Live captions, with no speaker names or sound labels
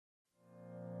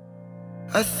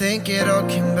I think it all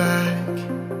came back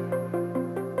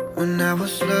when I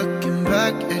was looking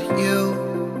back at you.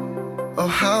 Oh,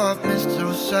 how I've missed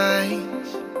those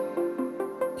sights.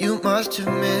 You must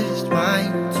have missed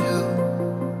mine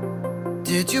too.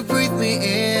 Did you breathe me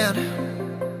in?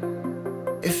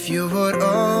 If you would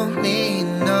only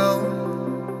know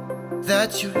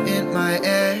that you're in my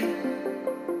air,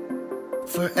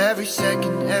 for every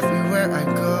second, everywhere I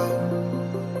go.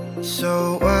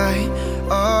 So why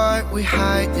are we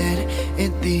hiding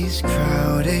in these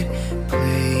crowded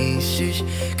places?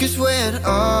 'Cause when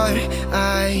our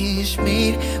eyes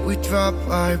meet, we drop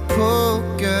our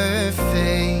poker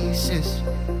faces.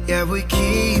 Yeah, we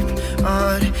keep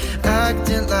on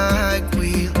acting like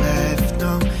we left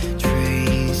no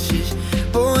traces.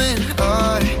 But when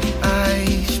our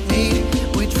eyes meet,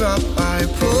 we drop our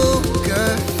poker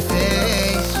faces.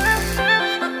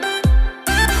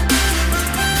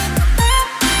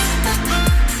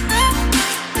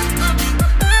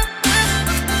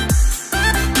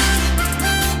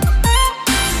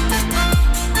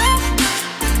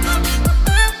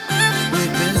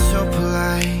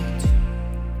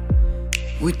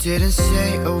 We didn't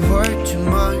say a word too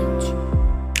much.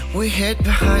 We hid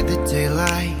behind the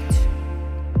daylight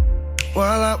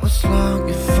while I was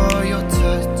longing for your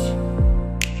touch.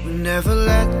 We never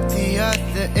let the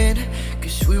other in,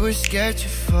 'cause we were scared to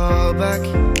fall back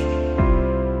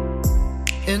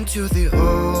into the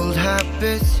old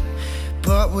habits.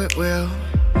 But we will,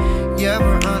 yeah,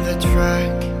 we're on the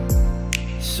track.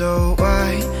 So why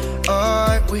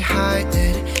are we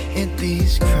hiding in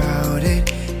these crowded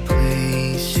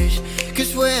places?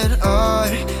 'Cause when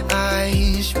our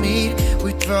eyes meet,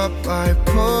 we drop our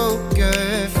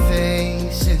poker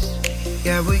faces.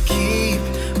 Yeah, we keep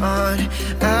on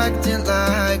acting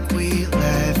like we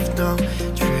left no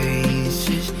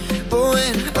traces. But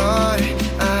when our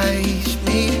eyes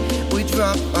meet, we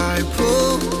drop our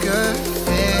poker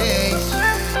faces.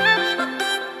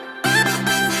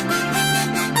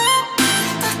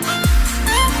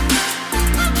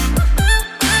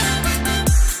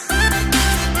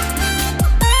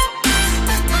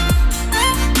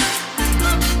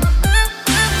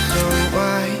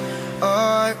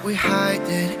 We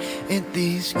hiding in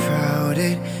these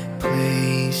crowded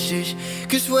places.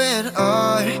 'Cause when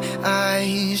our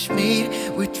eyes meet,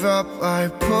 we drop our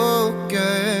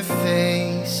poker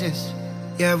faces.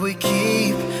 Yeah, we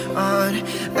keep on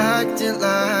acting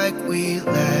like we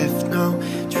left no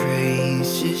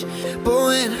traces. But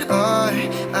when our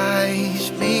eyes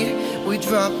meet, we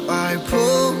drop our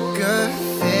poker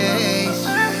faces.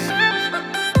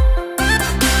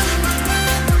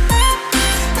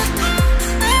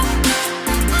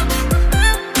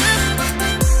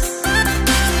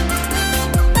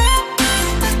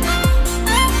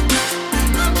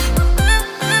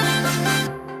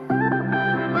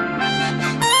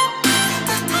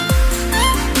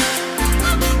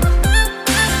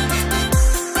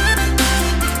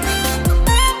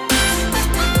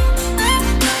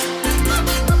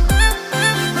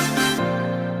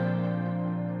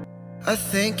 I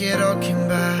think it all came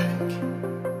back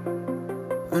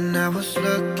when I was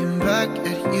looking back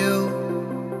at you.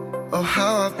 Oh,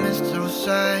 how I've missed those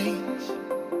sights.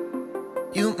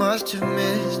 You must have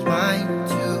missed mine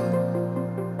too.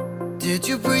 Did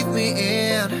you breathe me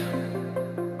in?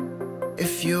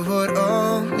 If you would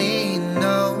only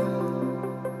know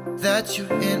that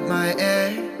you're in my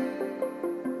air,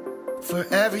 for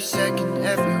every second,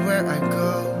 everywhere I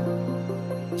go.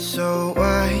 So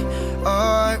why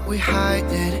are we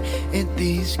hiding in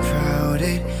these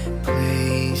crowded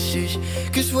places?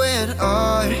 'Cause when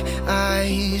our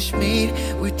eyes meet,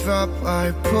 we drop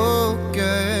our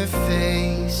poker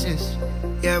faces.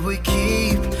 Yeah, we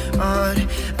keep on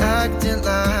acting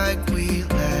like